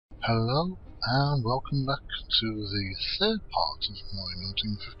Hello and welcome back to the third part of my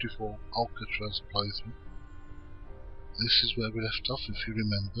 1954 Alcatraz playthrough. This is where we left off, if you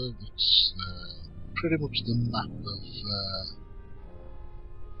remember. It's pretty much the map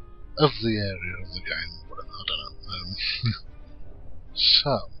of the area of the game, whatever, I don't know.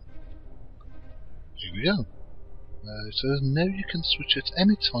 So, here we go. It says now you can switch at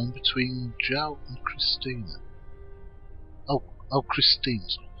any time between Joe and Christina. Christine,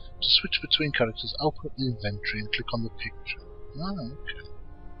 sorry. To switch between characters, open up the inventory and click on the picture. Ah, okay.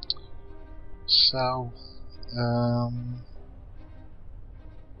 So,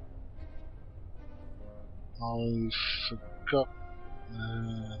 I forgot.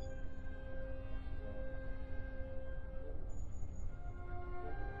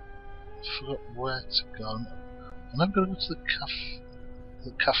 Where to go. And I'm going to go to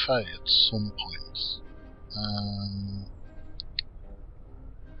the cafe at some point.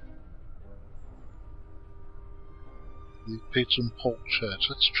 The Peter and Paul Church.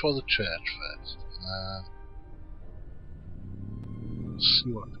 Let's try the church first.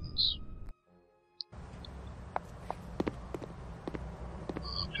 See what happens.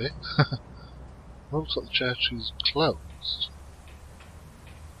 Okay. Well, looks like the church is closed.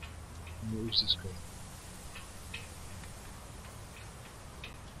 Where is this going?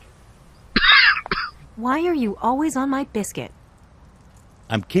 Why are you always on my biscuit?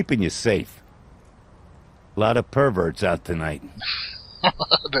 I'm keeping you safe. A lot of perverts out tonight.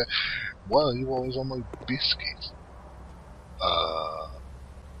 Why are you always on my biscuit? Right.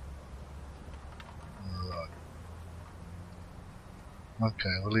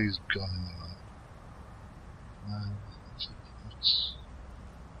 Okay, well he's gone anyway.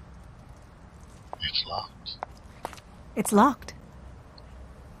 It's locked. It's locked.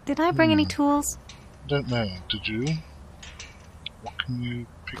 Did I bring any tools? Don't know, did you? What can you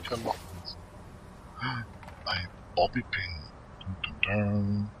pick a lock with? A bobby pin. Dun, dun,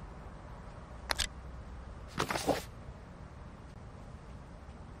 dun.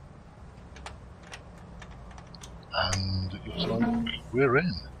 And it looks like we're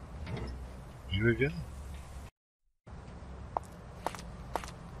in. Here we go.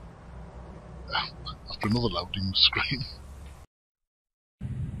 After another loading screen.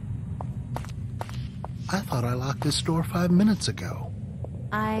 I thought I locked this door 5 minutes ago.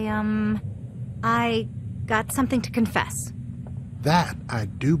 I got something to confess. That I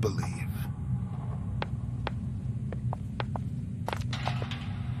do believe.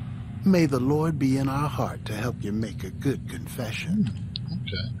 May the Lord be in our heart to help you make a good confession.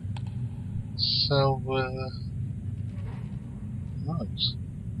 Okay. So, right.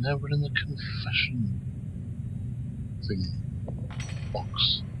 Now we're in the confession thing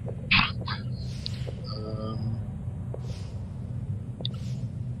box.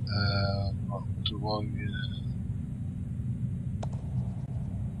 What do I...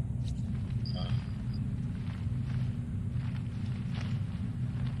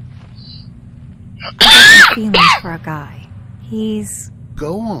 Feelings for a guy. He's...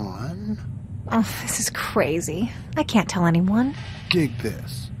 Go on. Oh, this is crazy. I can't tell anyone. Dig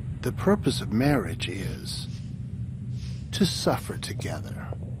this. The purpose of marriage is to suffer together.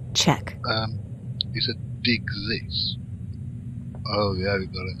 Check. He said dig this. Oh yeah, we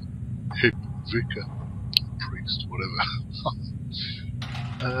got it. Hip vicar, priest, whatever.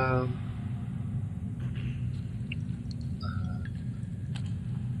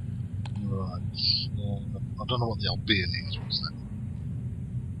 Right. I don't know what the Albion is. What's that?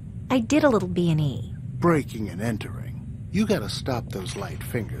 I did a little B&E. Breaking and entering. You gotta stop those light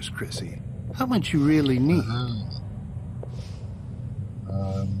fingers, Chrissy. How much you really need?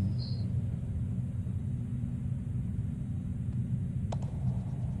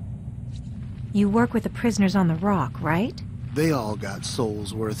 You work with the prisoners on the rock, right? They all got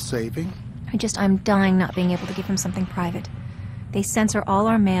souls worth saving. I'm dying not being able to give him something private. They censor all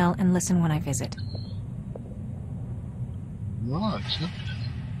our mail and listen when I visit. Right.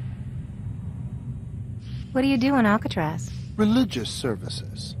 What do you do in Alcatraz? Religious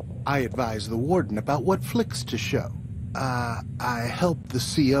services. I advise the warden about what flicks to show. I help the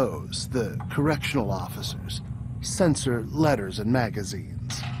COs, the correctional officers, censor letters and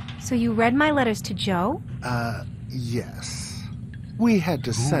magazines. So you read my letters to Joe? Yes. We had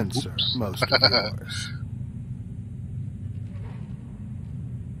to censor most of yours.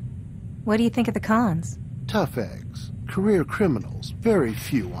 What do you think of the cons? Tough eggs. Career criminals. Very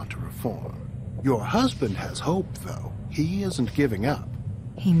few want to reform. Your husband has hope, though. He isn't giving up.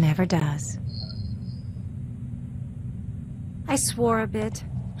 He never does. I swore a bit.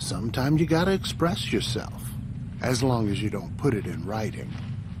 Sometimes you gotta express yourself. As long as you don't put it in writing.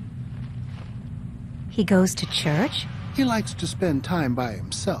 He goes to church? He likes to spend time by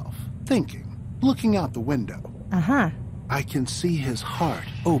himself, thinking, looking out the window. Uh-huh. I can see his heart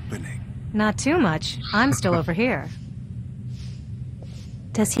opening. Not too much. I'm still over here.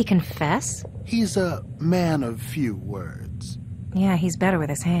 Does he confess? He's a man of few words. Yeah, he's better with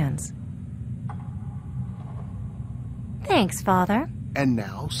his hands. Thanks, Father. And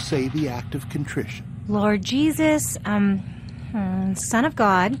now say the act of contrition. Lord Jesus, Son of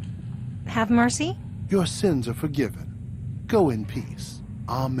God, have mercy. Your sins are forgiven. Go in peace.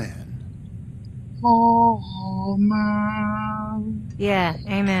 Amen. Amen. Yeah,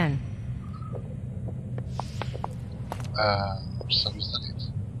 amen. So is that it?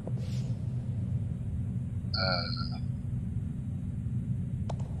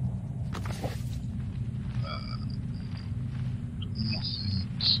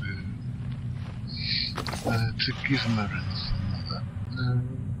 Nothing to give him or anything like that.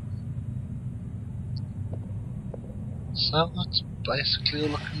 So that's basically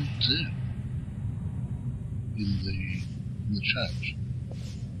all I can do in the church.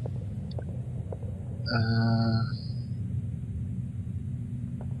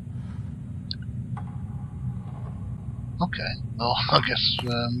 Okay. Well, I guess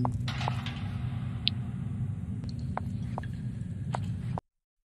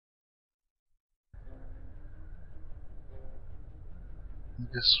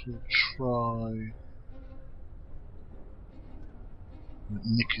we'll try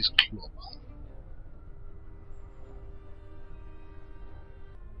Mickey's Club.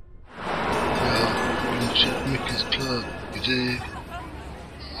 Well, you can check Mickey's Club, you dig?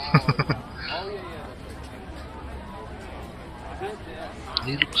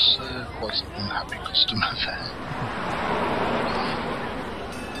 He looks quite an unhappy customer there.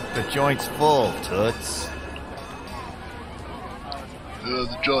 The joint's full, Toots.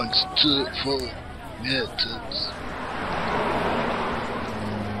 The joint's full. Yeah, Toots.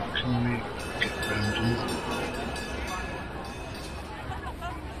 Can we get round him?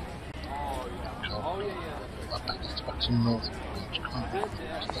 Back to North Beach. Can't we?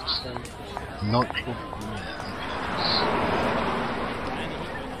 Let's say nightclub.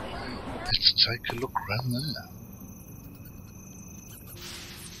 Let's take a look around there.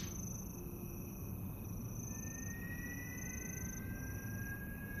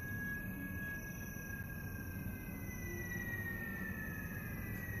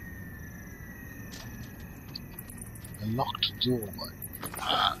 A locked doorway.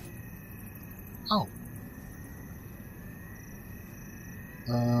 Oh.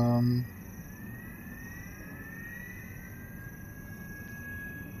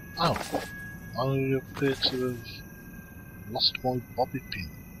 Oh. I appear to have lost my bobby pin.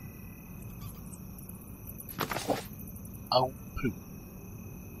 Oh, poo.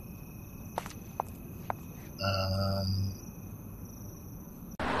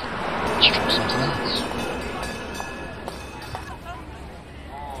 Let's try something else.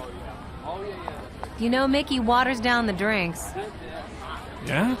 You know Mickey waters down the drinks.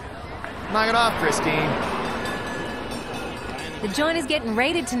 Yeah? Knock it off, Christine. The joint is getting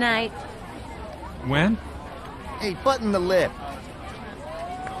raided tonight. When? Hey, button the lip.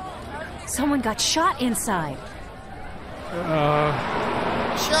 Someone got shot inside.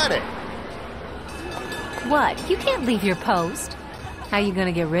 Shut it. What? You can't leave your post. How you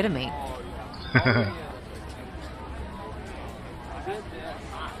gonna get rid of me?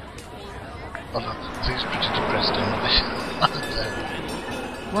 Oh, these pretty depressed, aren't they?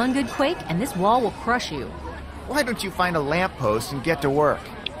 One good quake and this wall will crush you. Why don't you find a lamppost and get to work?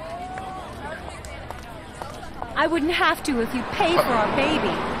 I wouldn't have to if you pay for our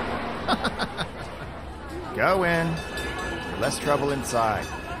baby. Go in. Less trouble inside.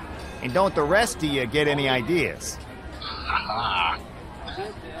 And don't the rest of you get any ideas?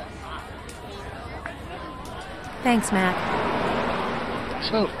 Thanks, Mac.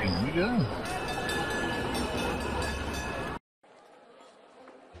 So, in we go.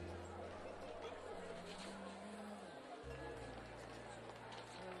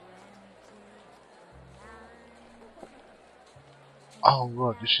 Oh,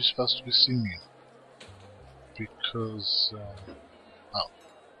 right, is she supposed to be singing? Because, oh,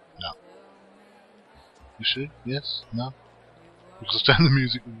 no. Is she? Yes? No? Because I turned the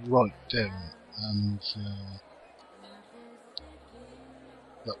music right down, and,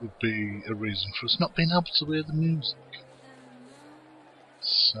 that would be a reason for us not being able to hear the music.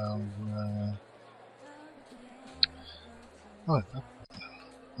 So, right,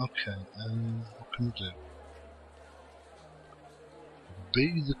 okay, what can we do?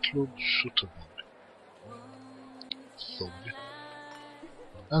 Be the club shutterbug. Thug.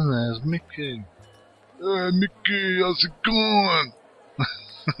 And there's Mickey. Mickey, how's it going?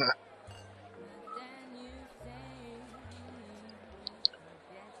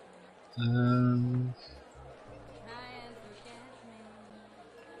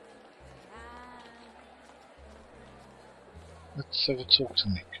 Let's have a talk to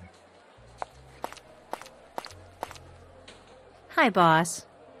Mickey. Hi, boss.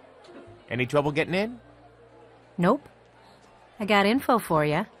 Any trouble getting in? Nope. I got info for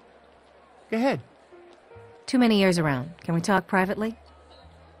you. Go ahead. Too many ears around. Can we talk privately?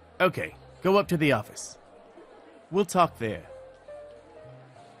 Okay, go up to the office. We'll talk there.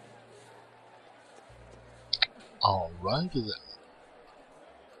 Alrighty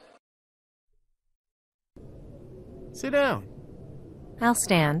then. Sit down. I'll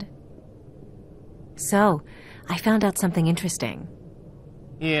stand. So, I found out something interesting.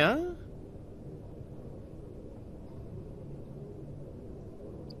 Yeah?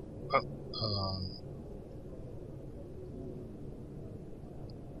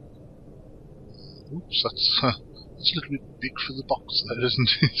 Oops, that's a little bit big for the box there, isn't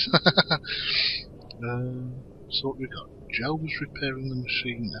it? So what we got? Joe was repairing the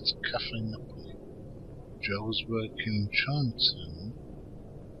machine at Cafe Napoli. Joe was working in Chinatown.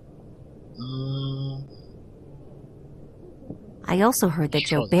 I also heard that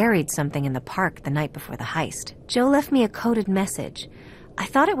Joe buried something in the park the night before the heist. Joe left me a coded message. I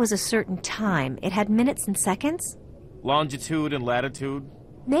thought it was a certain time. It had minutes and seconds? Longitude and latitude?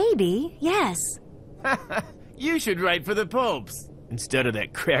 Maybe, yes. You should write for the Popes instead of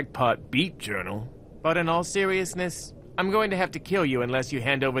that crackpot beat journal. But in all seriousness, I'm going to have to kill you unless you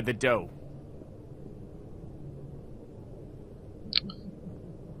hand over the dough.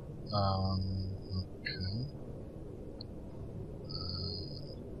 Okay.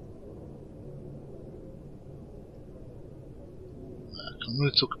 I can't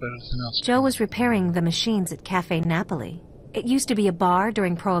really talk about anything else. Joe was repairing the machines at Cafe Napoli. It used to be a bar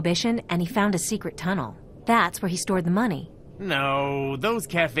during Prohibition, and he found a secret tunnel. That's where he stored the money. No, those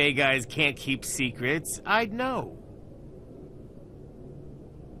cafe guys can't keep secrets. I'd know.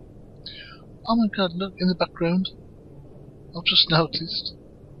 Oh my god, look, in the background. I've just noticed.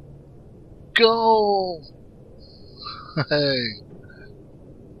 Go! Hey.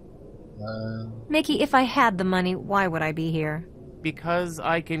 Mickey, if I had the money, why would I be here? Because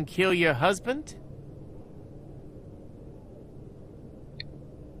I can kill your husband?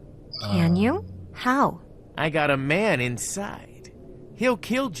 Can you? How? I got a man inside. He'll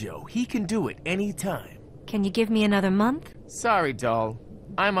kill Joe. He can do it anytime. Can you give me another month? Sorry, doll.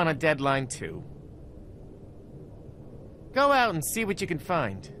 I'm on a deadline too. Go out and see what you can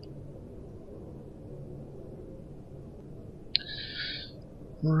find.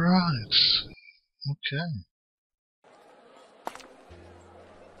 Right. Okay.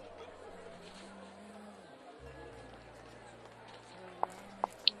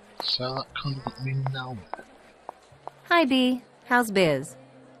 So that kind of got me nowhere. Hi, B. How's biz?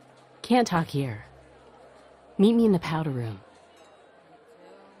 Can't talk here. Meet me in the powder room.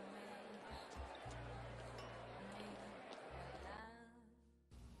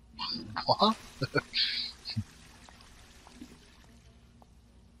 What?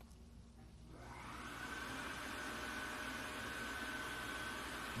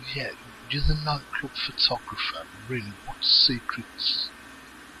 Yeah, you're the nightclub photographer. Really, what secrets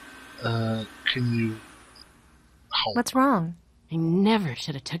can you hold? What's wrong? I never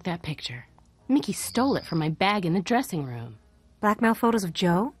should have took that picture. Mickey stole it from my bag in the dressing room. Blackmail photos of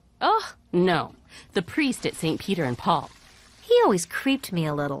Joe? Oh, no. The priest at St. Peter and Paul. He always creeped me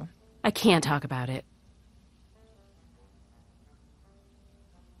a little. I can't talk about it.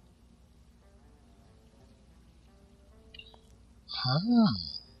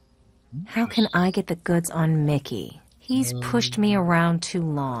 How can I get the goods on Mickey? He's pushed me around too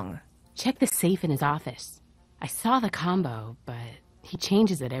long. Check the safe in his office. I saw the combo, but he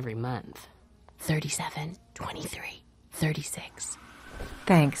changes it every month. 37, 23, 36.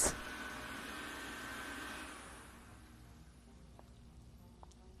 Thanks.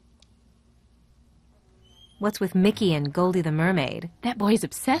 What's with Mickey and Goldie the mermaid? That boy's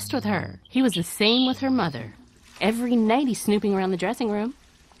obsessed with her. He was the same with her mother. Every night he's snooping around the dressing room.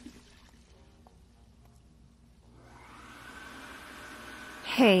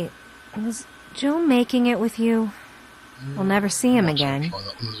 Hey, was Joe making it with you? We'll never see him again.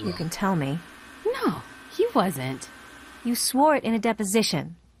 You can tell me. No, he wasn't. You swore it in a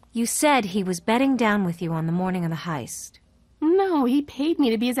deposition. You said he was bedding down with you on the morning of the heist. No, he paid me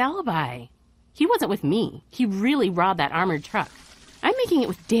to be his alibi. He wasn't with me. He really robbed that armored truck. I'm making it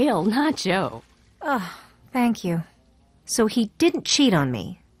with Dale, not Joe. Oh, thank you. So he didn't cheat on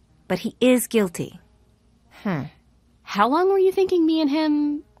me, but he is guilty. How long were you thinking me and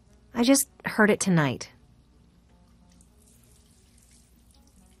him... I just heard it tonight.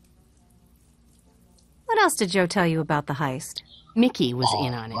 What else did Joe tell you about the heist? Mickey was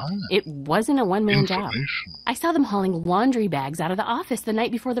in on it. Wow. It wasn't a one-man job. Information. I saw them hauling laundry bags out of the office the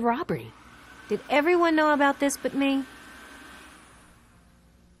night before the robbery. Did everyone know about this but me?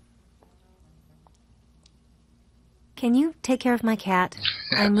 Can you take care of my cat?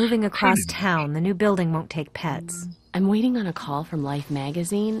 I'm moving across town. The new building won't take pets. I'm waiting on a call from Life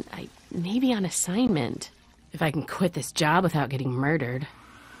magazine. I may be on assignment. If I can quit this job without getting murdered.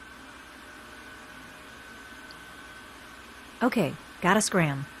 Okay, gotta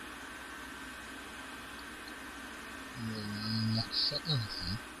scram. That's that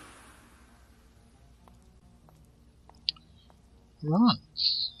anything. Right.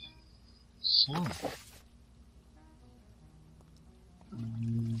 So.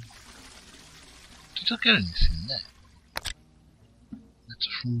 Did I get anything there?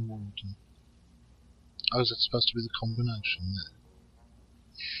 Letter from Warden. Oh, is that supposed to be the combination there?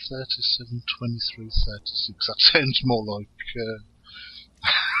 37, 23, 36. That sounds more like.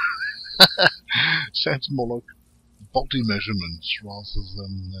 Sounds more like body measurements rather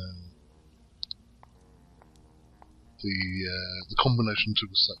than the combination to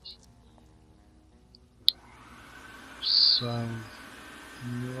the safe. So,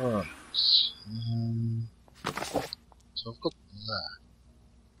 right. So I've got that.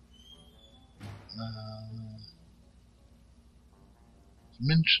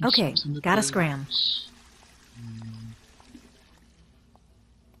 Mention Okay, something gotta about, scram.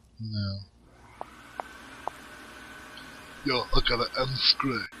 No. Yo, I gotta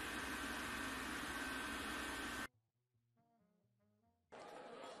unscrew.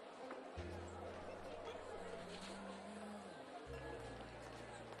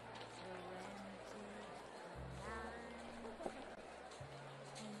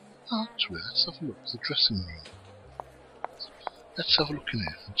 Actually, let's have a look. The dressing room. Let's have a look in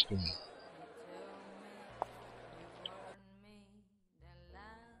here. What's going on?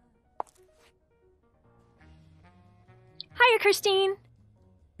 Hiya, Christine.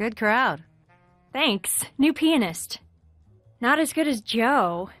 Good crowd. Thanks. New pianist. Not as good as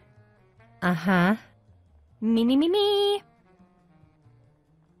Joe. Uh-huh. Me.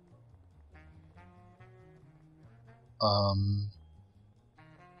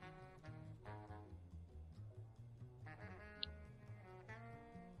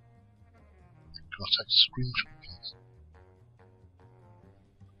 Can I take a screenshot, please?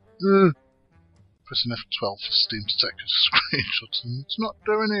 Pressing F12 for Steam to take a screenshot, and it's not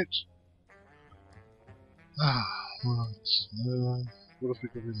doing it. Right. What have we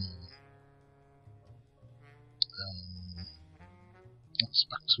got in there? That's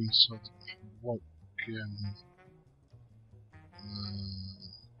back to inside the white again.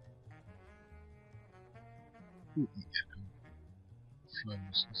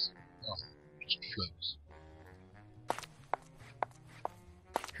 Flowers. Oh, just flowers.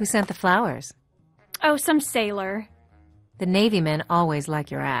 Who sent the flowers? Oh, some sailor. The Navy men always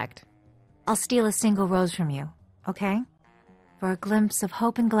like your act. I'll steal a single rose from you, okay? For a glimpse of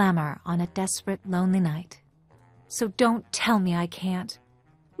hope and glamour on a desperate, lonely night. So don't tell me I can't.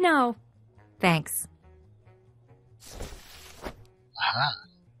 No. Thanks. Aha!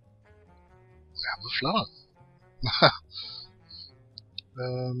 We have the flower.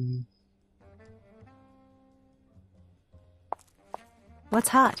 What's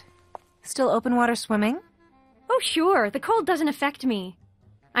hot? Still open water swimming? Oh, sure. The cold doesn't affect me.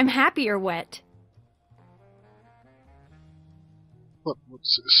 I'm happier wet. What?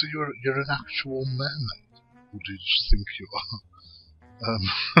 So you're an actual mermaid? Or do you just think you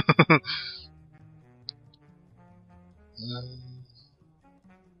are?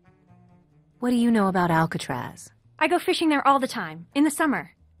 What do you know about Alcatraz? I go fishing there all the time, in the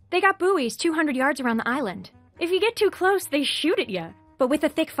summer. They got buoys 200 yards around the island. If you get too close, they shoot at you. But with the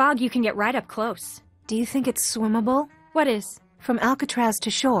thick fog, you can get right up close. Do you think it's swimmable? What is? From Alcatraz to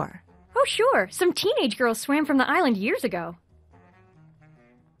shore. Oh, sure. Some teenage girls swam from the island years ago.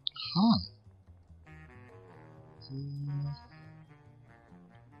 Huh.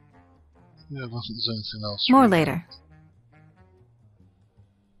 Yeah, I don't think there's anything else. More really. later.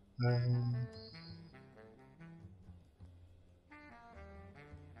 Right.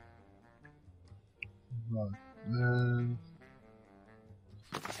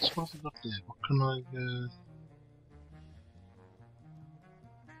 So what have I got there? What can I,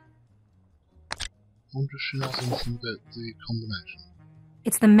 I wonder if she knows anything about the combination.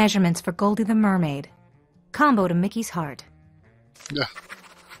 It's the measurements for Goldie the Mermaid. Combo to Mickey's heart. Yeah.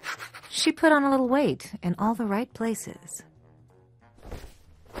 She put on a little weight in all the right places.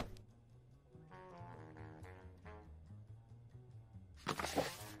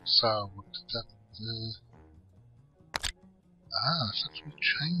 So, what did that... it's actually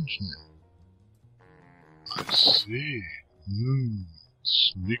changed now. I see.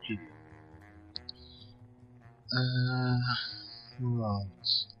 Sneaky. Right.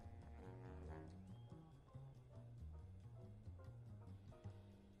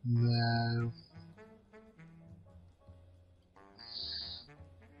 Now...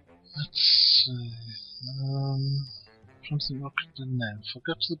 Let's see... something I could do now. If I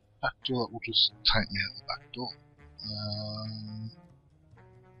go to the back door, that will just take me out the back door.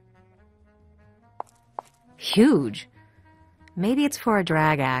 Huge. Maybe it's for a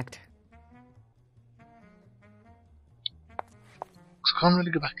drag act. I can't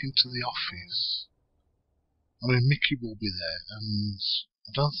really go back into the office. I mean, Mickey will be there, and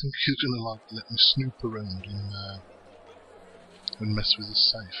I don't think he's gonna let me snoop around and mess with the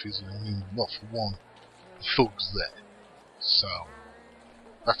safe, is he? I mean, well, for one, the thug's there, so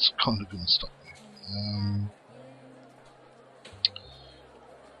that's kind of gonna stop me.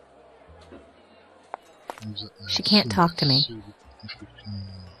 She can't talk to me. If we can...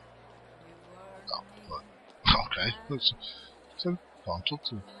 Oh, right. Okay. So, can't talk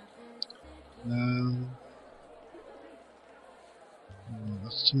to her.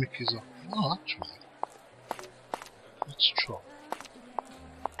 That's to Mickey's office. Oh, actually. Let's try.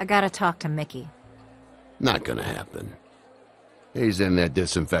 I gotta talk to Mickey. Not gonna happen. He's in there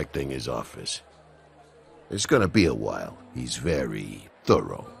disinfecting his office. It's gonna be a while. He's very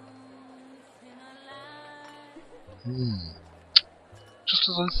thorough. Just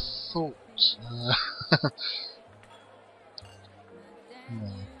as I thought.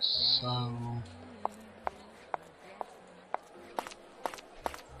 Right, so...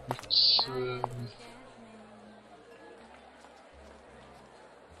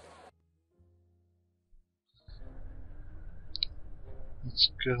 Let's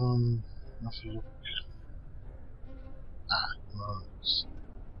go and have a look. Right.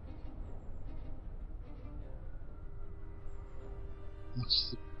 What's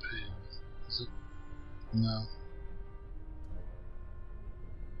the pill? Is it? No.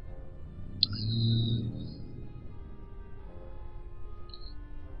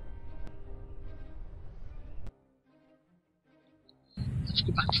 Let's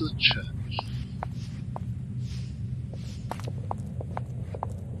go back to the church.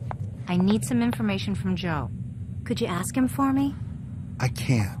 I need some information from Joe. Could you ask him for me? I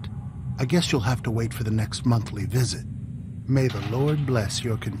can't. I guess you'll have to wait for the next monthly visit. May the Lord bless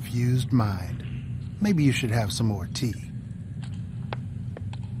your confused mind. Maybe you should have some more tea.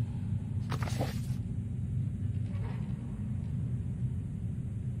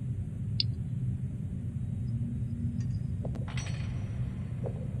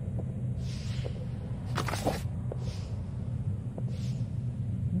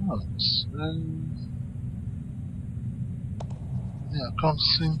 Yeah, I can't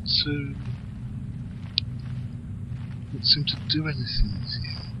seem to... Don't seem to do anything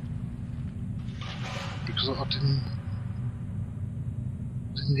here. Because I didn't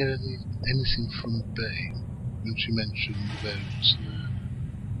get anything from Bay when she mentioned about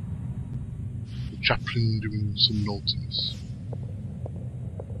the chaplain doing some naughtiness.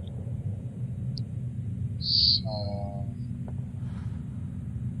 So...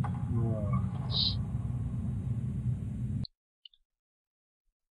 Right.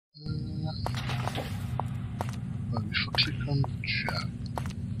 Well, if I click on chat...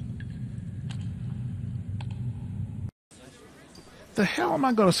 The hell am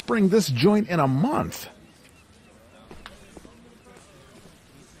I going to spring this joint in a month?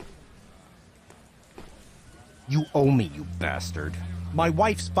 You owe me, you bastard. My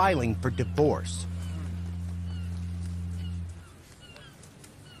wife's filing for divorce.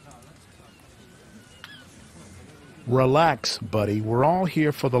 Relax, buddy. We're all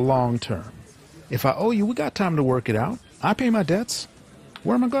here for the long term. If I owe you, we got time to work it out. I pay my debts.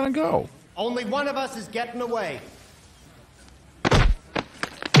 Where am I going to go? Only one of us is getting away.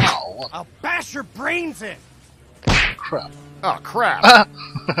 Oh, I'll bash your brains in. crap. Oh, crap.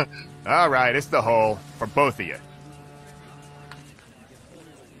 All right, it's the hole for both of you.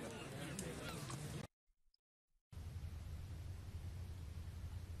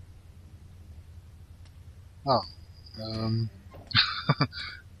 Oh,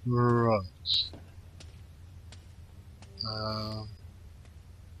 right.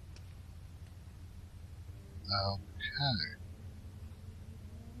 Okay.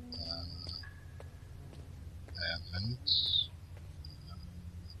 Events.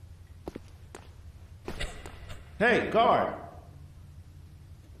 Hey, guard.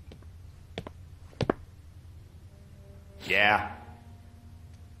 Yeah.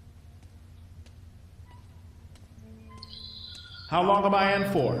 How long am I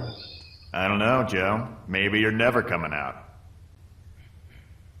in for? I don't know, Joe. Maybe you're never coming out.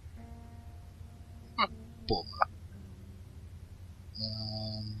 Bummer.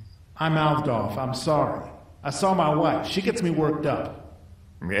 I mouthed off. I'm sorry. I saw my wife. She gets me worked up.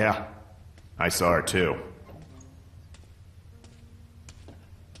 Yeah. I saw her too.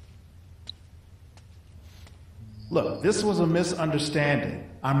 Look, this was a misunderstanding.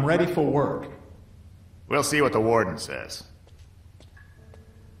 I'm ready for work. We'll see what the warden says.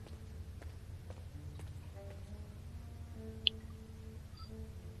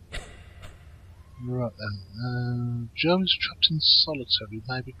 Right then. Joe is trapped in solitary.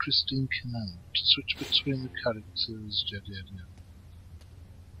 Maybe Christine can help. Switch between the characters. Yeah.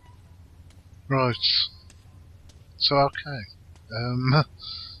 Right. So, okay.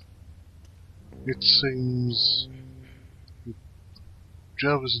 It seems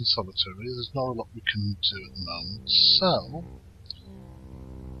Joe is in solitary. There's not a lot we can do at the moment. So,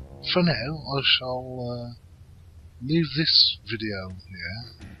 for now, I shall leave this video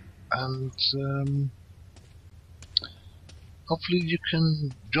here. And hopefully you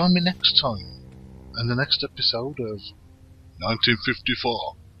can join me next time in the next episode of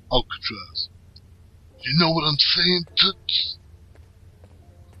 1954 Alcatraz. You know what I'm saying, Toots?